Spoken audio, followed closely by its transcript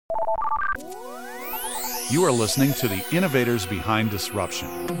You are listening to The Innovators Behind Disruption,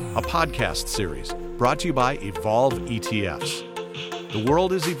 a podcast series brought to you by Evolve ETFs. The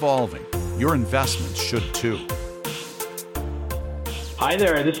world is evolving. Your investments should too. Hi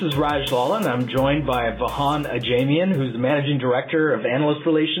there, this is Raj Lalla, and I'm joined by Vahan Ajamian, who's the Managing Director of Analyst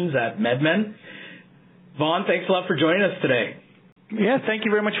Relations at MedMen. Vahan, thanks a lot for joining us today. Yeah, thank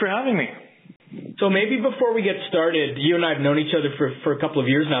you very much for having me. So maybe before we get started, you and I have known each other for a couple of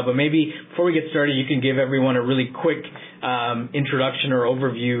years now, but maybe before we get started, you can give everyone a really quick introduction or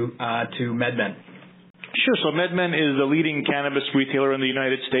overview to MedMen. Sure. So MedMen is the leading cannabis retailer in the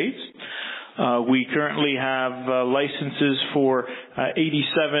United States. We currently have licenses for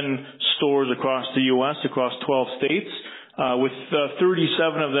 87 stores across the U.S., across 12 states, with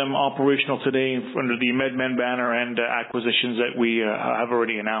 37 of them operational today under the MedMen banner and acquisitions that we have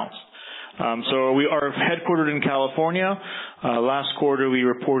already announced. So we are headquartered in California. Last quarter, we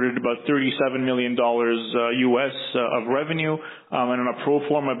reported about $37 million U.S. Of revenue, and on a pro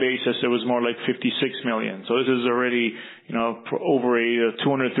forma basis, it was more like $56 million. So this is already, over a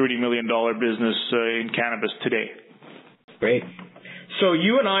 $230 million business in cannabis today. Great. So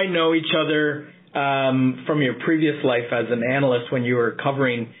you and I know each other from your previous life as an analyst when you were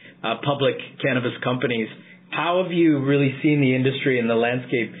covering public cannabis companies. How have you really seen the industry and the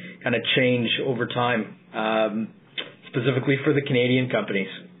landscape kind of change over time, specifically for the Canadian companies?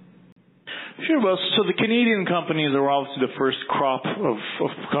 Sure. Well, so the Canadian companies are obviously the first crop of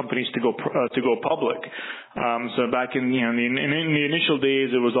companies to go public. So back in in the initial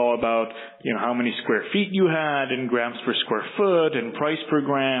days, it was all about how many square feet you had and grams per square foot and price per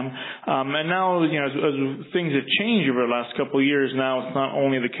gram. And now as things have changed over the last couple of years, now it's not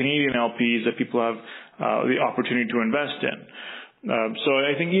only the Canadian LPs that people have the opportunity to invest in. So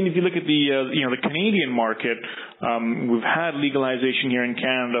I think even if you look at the Canadian market, we've had legalization here in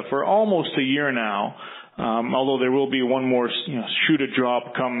Canada for almost a year now. Although there will be one more shoe to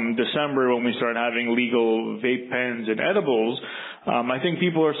drop come December when we start having legal vape pens and edibles. I think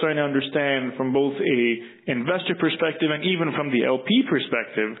people are starting to understand from both a investor perspective and even from the LP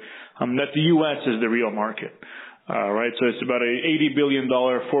perspective that the U.S. is the real market. Right, so it's about a $80 billion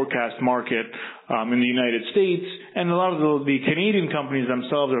forecast market in the United States, and a lot of the Canadian companies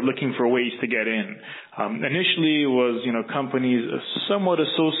themselves are looking for ways to get in. Initially, it was companies somewhat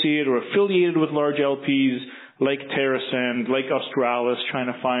associated or affiliated with large LPs like TerrAscend, like Australis, trying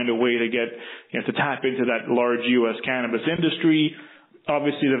to find a way to get to tap into that large U.S. cannabis industry.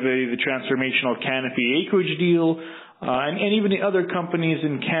 Obviously, the transformational Canopy acreage deal, and even the other companies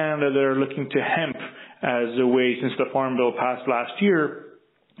in Canada that are looking to hemp as a way, since the Farm Bill passed last year,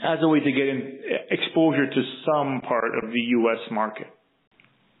 as a way to get exposure to some part of the U.S. market.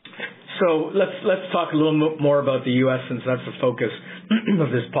 So let's talk a little more about the U.S. since that's the focus of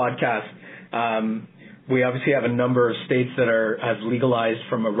this podcast. We obviously have a number of states that have legalized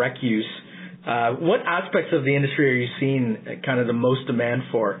from a rec use. What aspects of the industry are you seeing kind of the most demand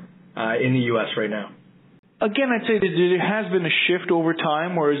for in the U.S. right now? Again, I'd say that there has been a shift over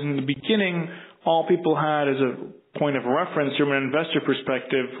time, whereas in the beginning, all people had as a point of reference from an investor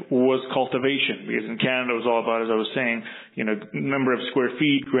perspective was cultivation, because in Canada it was all about, as I was saying, number of square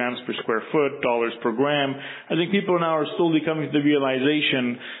feet, grams per square foot, dollars per gram. I think people now are slowly coming to the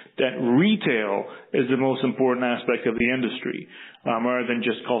realization that retail is the most important aspect of the industry, rather than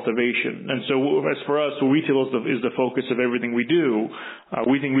just cultivation. And so as for us, retail is the focus of everything we do.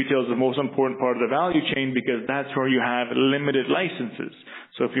 We think retail is the most important part of the value chain because that's where you have limited licenses.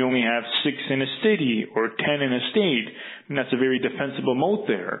 So if you only have 6 in a city or 10 in a state, then that's a very defensible moat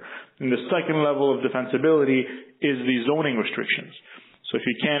there. And the second level of defensibility is the zoning restrictions. So if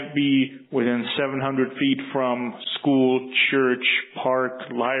you can't be within 700 feet from school, church, park,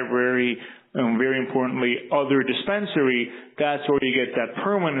 library, and very importantly, other dispensary, that's where you get that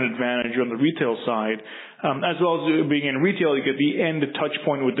permanent advantage on the retail side. As well as being in retail, you get the end touch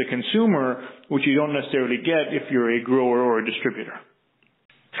point with the consumer, which you don't necessarily get if you're a grower or a distributor.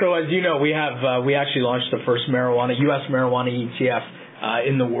 So as you know, we actually launched the first U.S. marijuana ETF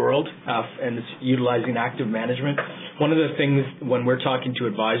in the world, and it's utilizing active management. One of the things when we're talking to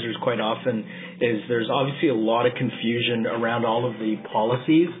advisors quite often is there's obviously a lot of confusion around all of the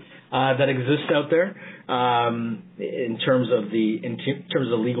policies that exist out there in terms of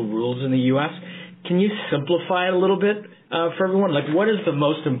the legal rules in the U.S. Can you simplify it a little bit for everyone? Like, what is the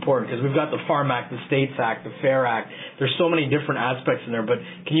most important? Because we've got the Farm Act, the States Act, the Fair Act. There's so many different aspects in there, but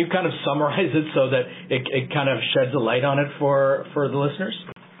can you kind of summarize it so that it kind of sheds a light on it for the listeners?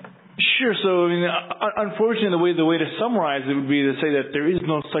 Sure. So, unfortunately, the way to summarize it would be to say that there is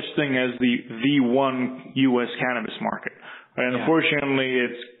no such thing as the one U.S. cannabis market. Right? And unfortunately,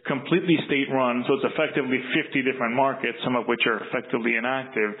 it's completely state-run, so it's effectively 50 different markets, some of which are effectively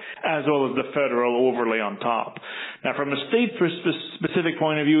inactive, as well as the federal overlay on top. Now, from a state-specific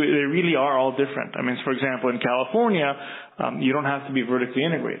point of view, they really are all different. I mean, for example, in California, you don't have to be vertically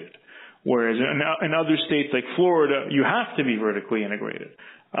integrated, whereas in other states like Florida, you have to be vertically integrated.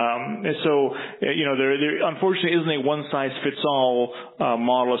 So, there unfortunately isn't a one-size-fits-all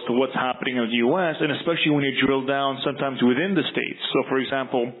model as to what's happening in the U.S., and especially when you drill down sometimes within the states. So, for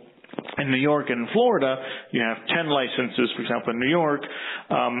example, in New York and Florida, you have 10 licenses, for example, in New York,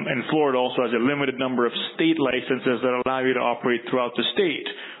 and Florida also has a limited number of state licenses that allow you to operate throughout the state.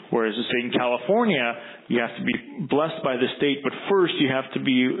 Whereas, say, in California, you have to be blessed by the state, but first you have to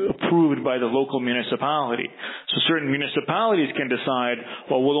be approved by the local municipality. So certain municipalities can decide,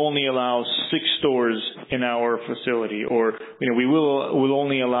 well, we'll only allow 6 stores in our facility, or we'll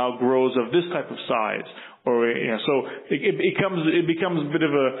only allow grows of this type of size. Or so it becomes a bit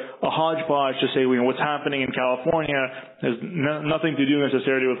of a hodgepodge to say what's happening in California has nothing to do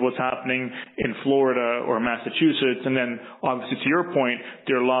necessarily with what's happening in Florida or Massachusetts. And then obviously to your point,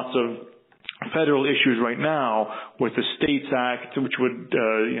 there are lots of federal issues right now with the States Act, which would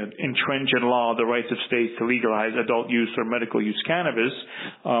entrench in law the rights of states to legalize adult use or medical use cannabis,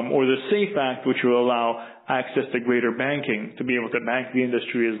 or the SAFE Act, which will allow access to greater banking to be able to bank the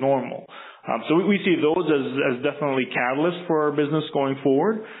industry as normal. So we see those as definitely catalysts for our business going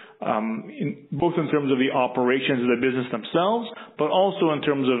forward, both in terms of the operations of the business themselves, but also in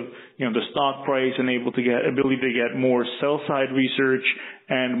terms of the stock price and ability to get more sell-side research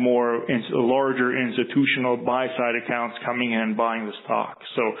and more larger institutional buy-side accounts coming in and buying the stock.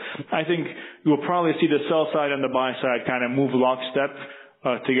 So I think you'll probably see the sell-side and the buy-side kind of move lockstep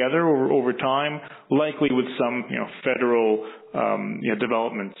together over time, likely with some federal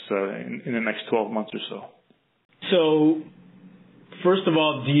developments in the next 12 months or so. So, first of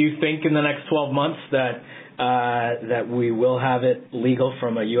all, do you think in the next 12 months that we will have it legal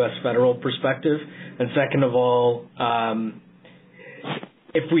from a U.S. federal perspective? And second of all,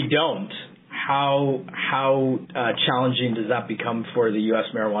 if we don't, how challenging does that become for the U.S.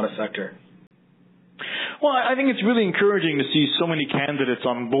 marijuana sector? Well, I think it's really encouraging to see so many candidates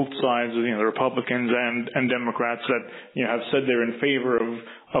on both sides, the Republicans and Democrats that have said they're in favor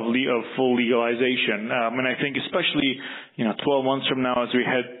of full legalization. And I think especially 12 months from now, as we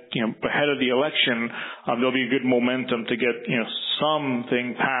head ahead of the election, there'll be good momentum to get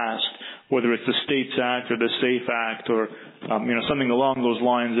something passed, whether it's the States Act or the SAFE Act or something along those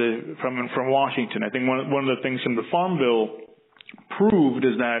lines from Washington. I think one of the things from the Farm Bill proved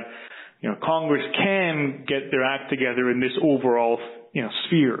is that Congress can get their act together in this overall,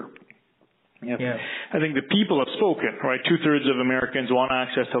 sphere. Yeah. I think the people have spoken, right? 2/3 of Americans want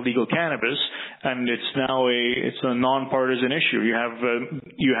access to legal cannabis, and it's now a nonpartisan issue.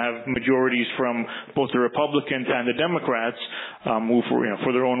 You have majorities from both the Republicans and the Democrats who,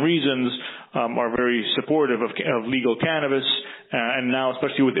 for their own reasons, are very supportive of legal cannabis. And now,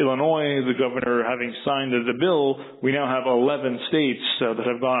 especially with Illinois, the governor having signed the bill, we now have 11 states that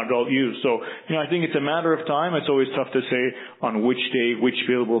have gone adult use. So, I think it's a matter of time. It's always tough to say on which day which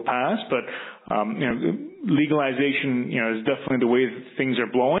bill will pass, but legalization, is definitely the way that things are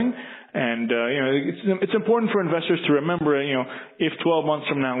blowing. And it's important for investors to remember, if 12 months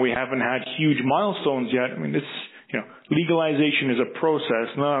from now we haven't had huge milestones yet, legalization is a process,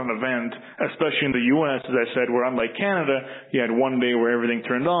 not an event, especially in the U.S., as I said, where unlike Canada, you had one day where everything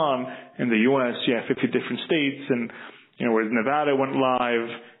turned on. In the U.S., you have 50 different states, and, where Nevada went live,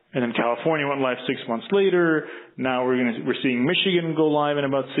 and then California went live 6 months later. Now we're seeing Michigan go live in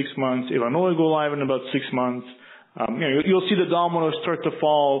about 6 months, Illinois go live in about 6 months. You'll see the dominoes start to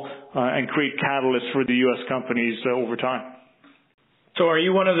fall and create catalysts for the U.S. companies over time. So are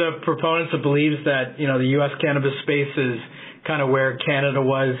you one of the proponents that believes that, the U.S. cannabis space is kind of where Canada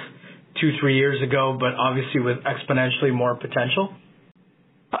was 2-3 years ago, but obviously with exponentially more potential?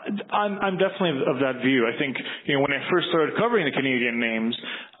 I'm definitely of that view. I think, when I first started covering the Canadian names,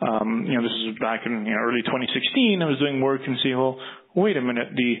 this was back in early 2016, I was doing work and see, well, wait a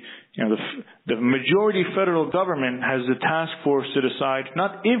minute, the majority federal government has the task force to decide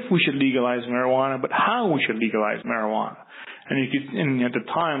not if we should legalize marijuana, but how we should legalize marijuana. And at the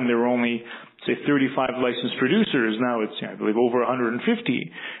time, there were only, say, 35 licensed producers. Now it's, I believe, over 150.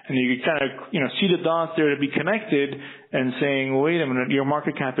 And you can kind of, see the dots there to be connected and saying, wait a minute, your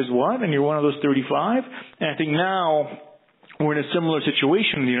market cap is what? And you're one of those 35? And I think now we're in a similar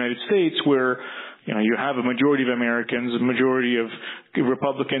situation in the United States where, you have a majority of Americans, a majority of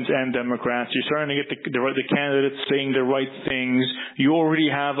Republicans and Democrats. You're starting to get the candidates saying the right things. You already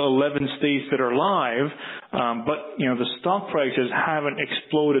have 11 states that are live, but the stock prices haven't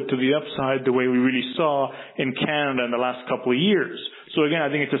exploded to the upside the way we really saw in Canada in the last couple of years. So again, I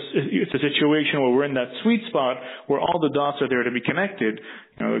think it's a situation where we're in that sweet spot where all the dots are there to be connected.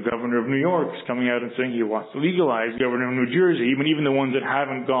 The governor of New York is coming out and saying he wants to legalize. Governor of New Jersey, even the ones that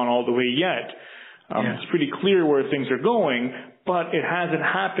haven't gone all the way yet. It's pretty clear where things are going, but it hasn't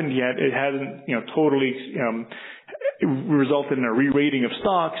happened yet. It hasn't, totally resulted in a re-rating of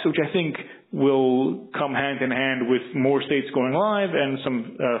stocks, which I think will come hand in hand with more states going live and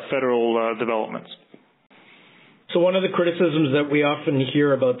some federal developments. So one of the criticisms that we often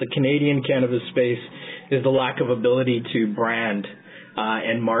hear about the Canadian cannabis space is the lack of ability to brand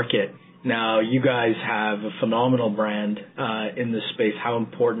and market. Now, you guys have a phenomenal brand in this space. How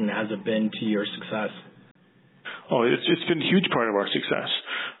important has it been to your success? Oh, it's been a huge part of our success,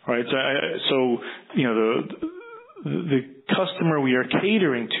 right? So the customer we are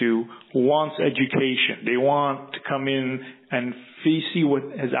catering to wants education. They want to come in and see what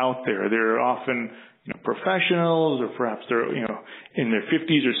is out there. They're often professionals, or perhaps they're in their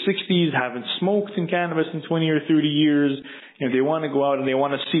 50s or 60s, haven't smoked in cannabis in 20 or 30 years. They want to go out and they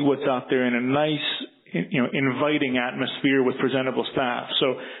want to see what's out there in a nice, inviting atmosphere with presentable staff.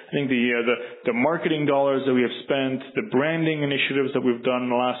 So I think the marketing dollars that we have spent, the branding initiatives that we've done in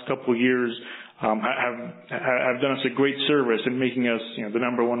the last couple of years have done us a great service in making us the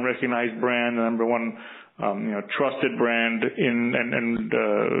number one recognized brand, the number one trusted brand in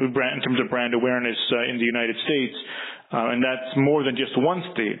terms of brand awareness in the United States. And that's more than just one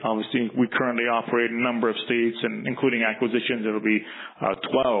state. Obviously, we currently operate in a number of states, and including acquisitions, it'll be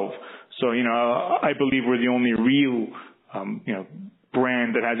 12. So, I believe we're the only real,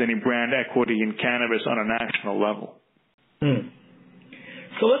 brand that has any brand equity in cannabis on a national level.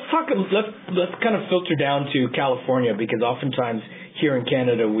 So let's kind of filter down to California, because oftentimes here in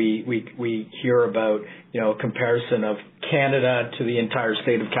Canada we hear about a comparison of Canada to the entire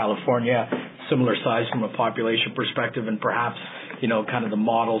state of California, similar size from a population perspective, and perhaps kind of the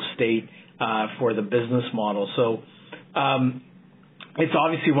model state for the business model. So it's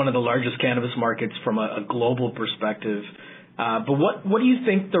obviously one of the largest cannabis markets from a global perspective. But what do you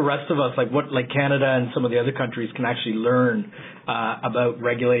think the rest of us, like Canada and some of the other countries, can actually learn about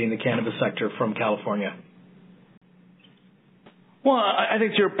regulating the cannabis sector from California? Well, I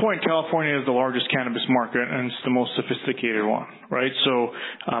think to your point, California is the largest cannabis market, and it's the most sophisticated one, right? So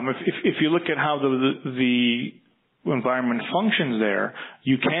if you look at how the environment functions there,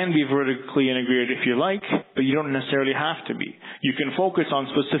 you can be vertically integrated if you like, but you don't necessarily have to be. You can focus on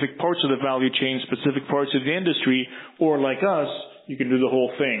specific parts of the value chain, specific parts of the industry, or like us, you can do the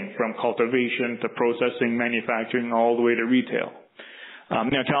whole thing from cultivation to processing, manufacturing, all the way to retail.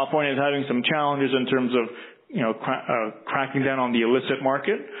 California is having some challenges in terms of cracking down on the illicit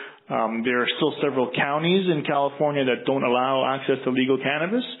market. There are still several counties in California that don't allow access to legal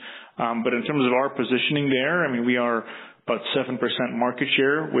cannabis. But in terms of our positioning there, we are about 7% market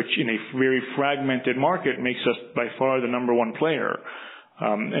share, which in a very fragmented market makes us by far the number one player.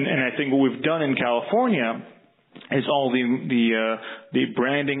 And I think what we've done in California is all the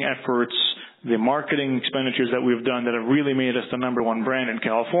branding efforts, the marketing expenditures that we've done that have really made us the number one brand in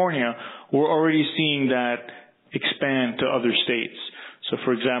California. We're already seeing that expand to other states. So,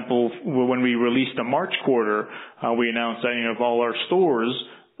 for example, when we released the March quarter, we announced that of all our stores,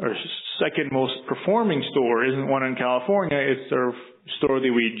 our second most performing store isn't one in California. It's our store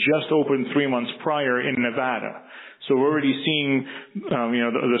that we just opened 3 months prior in Nevada. So we're already seeing,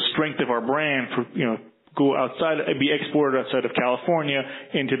 the strength of our brand for, go outside, be exported outside of California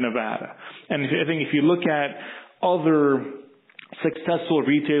into Nevada. And I think if you look at other successful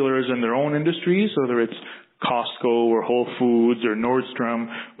retailers in their own industries, whether it's Costco or Whole Foods or Nordstrom,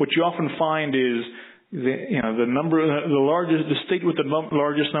 what you often find is the state with the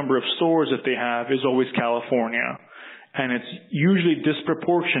largest number of stores that they have is always California, and it's usually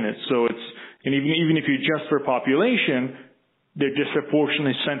disproportionate. So even if you adjust for population, they're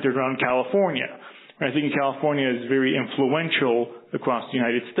disproportionately centered around California. I think California is very influential across the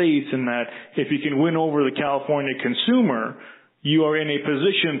United States in that if you can win over the California consumer, you are in a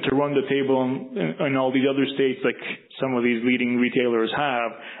position to run the table in all these other states like some of these leading retailers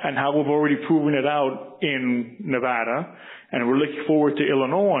have, and how we've already proven it out in Nevada. And we're looking forward to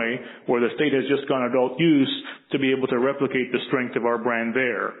Illinois, where the state has just gone adult use, to be able to replicate the strength of our brand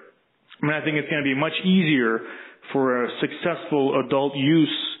there. I think it's going to be much easier for a successful adult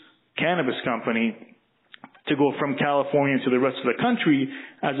use cannabis company to go from California to the rest of the country,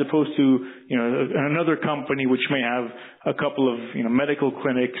 as opposed to, another company which may have a couple of, medical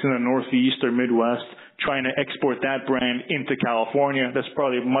clinics in the Northeast or Midwest trying to export that brand into California. That's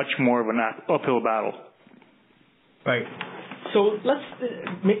probably much more of an uphill battle. Right. So let's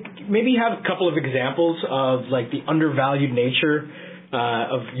maybe have a couple of examples of like the undervalued nature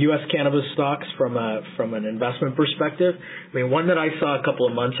of U.S. cannabis stocks from an investment perspective. I mean, one that I saw a couple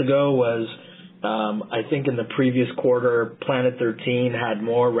of months ago was, I think in the previous quarter, Planet 13 had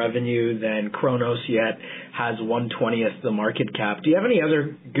more revenue than Cronos, yet has 1/20th the market cap. Do you have any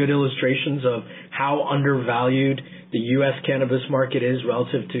other good illustrations of how undervalued the U.S. cannabis market is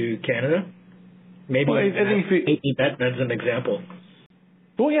relative to Canada? Maybe I think MedMen's an example.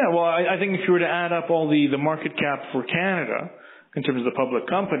 Well, yeah. Well, I think if you were to add up all the market cap for Canada in terms of the public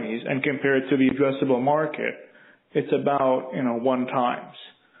companies and compare it to the addressable market, it's about 1 times.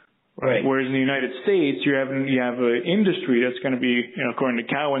 Right. Whereas in the United States, you have an industry that's going to be, according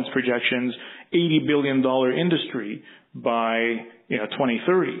to Cowen's projections, $80 billion industry by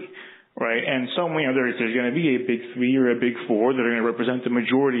 2030. Right, and there's going to be a big 3 or a big 4 that are going to represent the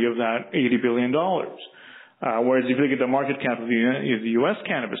majority of that $80 billion. Whereas if you look at the market cap of the U.S.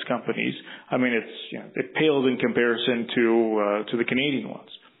 cannabis companies, I mean, it pales in comparison to the Canadian ones.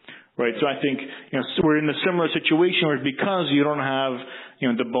 Right, so I think we're in a similar situation where because you don't have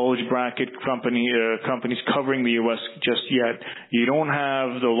the bulge bracket companies covering the U.S. just yet, you don't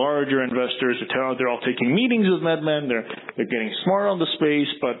have the larger investors who they're all taking meetings with MedMen. They're getting smart on the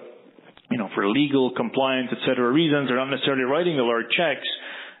space, but for legal, compliance, et cetera reasons, they're not necessarily writing the large checks.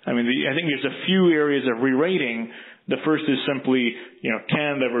 I mean, I think there's a few areas of re-rating. The first is simply,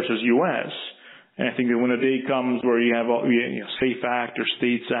 Canada versus U.S. And I think that when the day comes where you have, SAFE Act or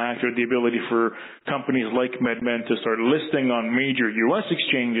States Act or the ability for companies like MedMen to start listing on major U.S.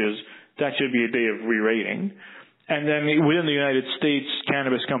 exchanges, that should be a day of re-rating. And then within the United States,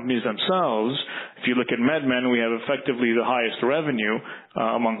 cannabis companies themselves, if you look at MedMen, we have effectively the highest revenue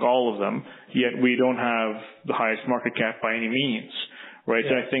among all of them, yet we don't have the highest market cap by any means. Right.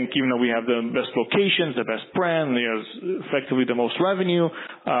 Yeah. So I think even though we have the best locations, the best brand, effectively the most revenue,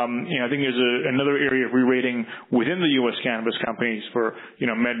 I think there's another area of re-rating within the U.S. cannabis companies for,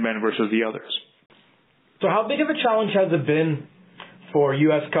 MedMen versus the others. So how big of a challenge has it been for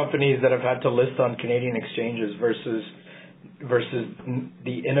U.S. companies that have had to list on Canadian exchanges versus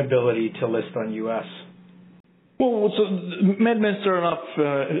the inability to list on U.S.? Well, so MedMen started off,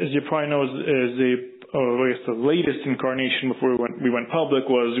 as you probably know, the latest incarnation before we went public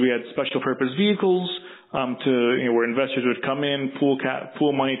was we had special purpose vehicles where investors would come in,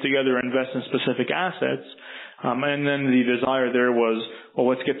 pool money together, invest in specific assets. And then the desire there was,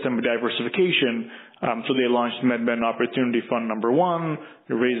 let's get some diversification. So they launched MedMen Opportunity Fund number 1.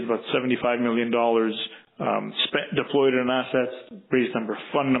 They raised about $75 million, deployed in assets, raised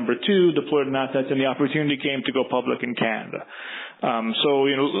fund number 2, deployed in assets, and the opportunity came to go public in Canada. So,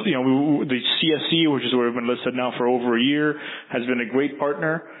 the CSE, which is where we've been listed now for over a year, has been a great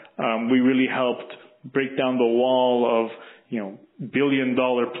partner. We really helped break down the wall of,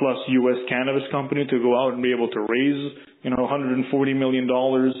 billion-dollar plus U.S. cannabis company to go out and be able to raise, $140 million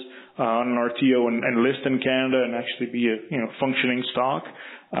on an RTO and list in Canada and actually be a, functioning stock.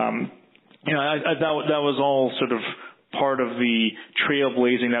 That was all sort of part of the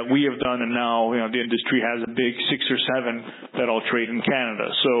trailblazing that we have done, and now the industry has a big 6 or 7 that all trade in Canada.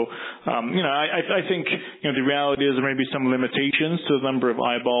 So I think the reality is there may be some limitations to the number of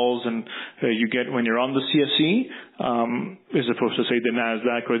eyeballs and you get when you're on the CSE as opposed to say the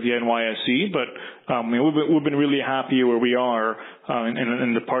Nasdaq or the NYSE. But we've been really happy where we are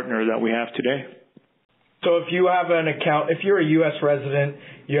and the partner that we have today. So if you have an account, if you're a U.S. resident,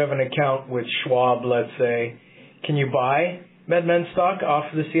 you have an account with Schwab, let's say, can you buy MedMen stock off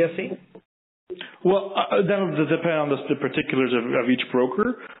the CSE? Well, that will depend on the particulars of each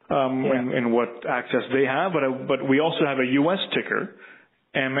broker and what access they have. But we also have a U.S. ticker,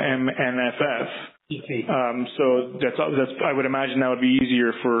 MMNFF. So that's I would imagine that would be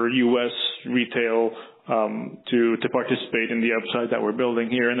easier for U.S. retail to participate in the upside that we're building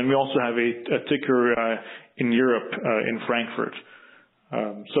here. And then we also have a ticker in Europe, in Frankfurt.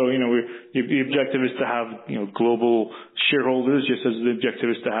 So, the objective is to have, global shareholders, just as the objective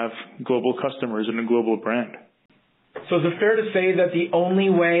is to have global customers and a global brand. So is it fair to say that the only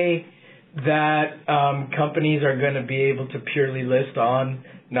way that companies are going to be able to purely list on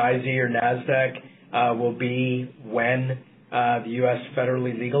NYSE or NASDAQ will be when the U.S.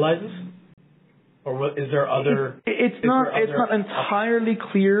 federally legalizes? Or is there other? It's not entirely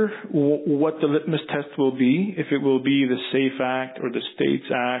clear what the litmus test will be. If it will be the SAFE Act or the States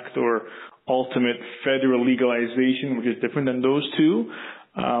Act or ultimate federal legalization, which is different than those two.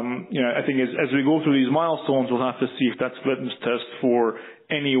 I think as we go through these milestones, we'll have to see if that's a litmus test for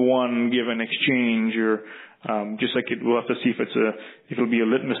any one given exchange, or just like we'll have to see if it'll be a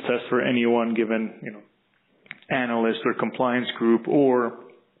litmus test for any one given analyst or compliance group, or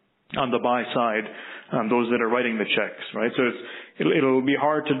on the buy side, those that are writing the checks, right? So it'll be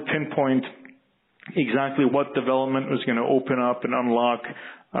hard to pinpoint exactly what development was going to open up and unlock,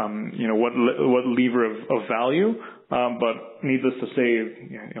 what lever of value. But needless to say,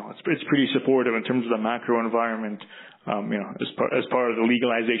 it's pretty supportive in terms of the macro environment, as part of the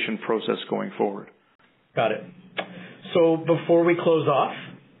legalization process going forward. Got it. So before we close off,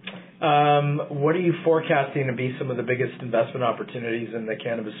 what are you forecasting to be some of the biggest investment opportunities in the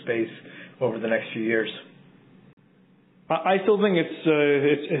cannabis space over the next few years? I still think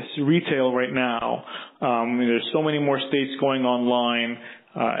it's retail right now. There's so many more states going online,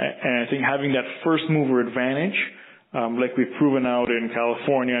 and I think having that first mover advantage, like we've proven out in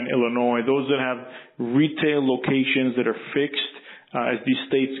California and Illinois, those that have retail locations that are fixed, as these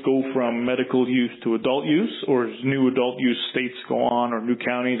states go from medical use to adult use, or as new adult use states go on, or new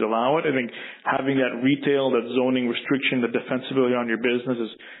counties allow it, I think having that retail, that zoning restriction, the defensibility on your business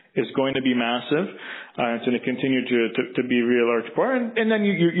is going to be massive. It's going to continue to be a real large part. And then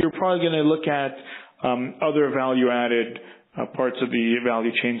you're probably going to look at other value-added parts of the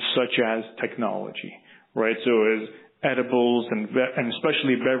value chain, such as technology, right? So as edibles and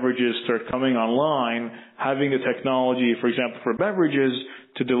especially beverages start coming online, having the technology, for example, for beverages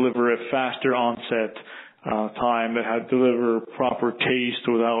to deliver a faster onset time, that deliver proper taste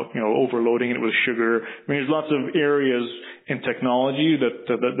without overloading it with sugar. I mean, there's lots of areas in technology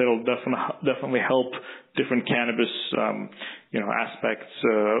that'll definitely help different cannabis aspects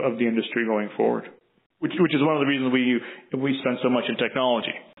of the industry going forward, which is one of the reasons we spend so much in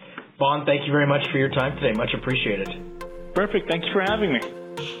technology. Vaughn, thank you very much for your time today. Much appreciated. Perfect. Thanks for having me.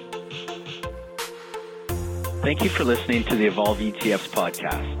 Thank you for listening to the Evolve ETFs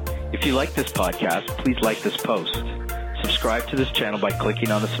podcast. If you like this podcast, please like this post. Subscribe to this channel by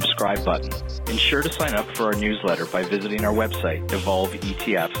clicking on the subscribe button. Ensure to sign up for our newsletter by visiting our website,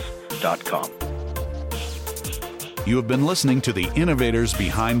 evolveetfs.com. You have been listening to The Innovators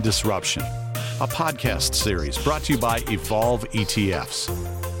Behind Disruption, a podcast series brought to you by Evolve ETFs.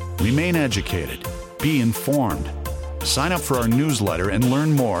 Remain educated. Be informed. Sign up for our newsletter and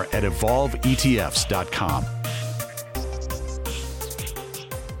learn more at evolveetfs.com.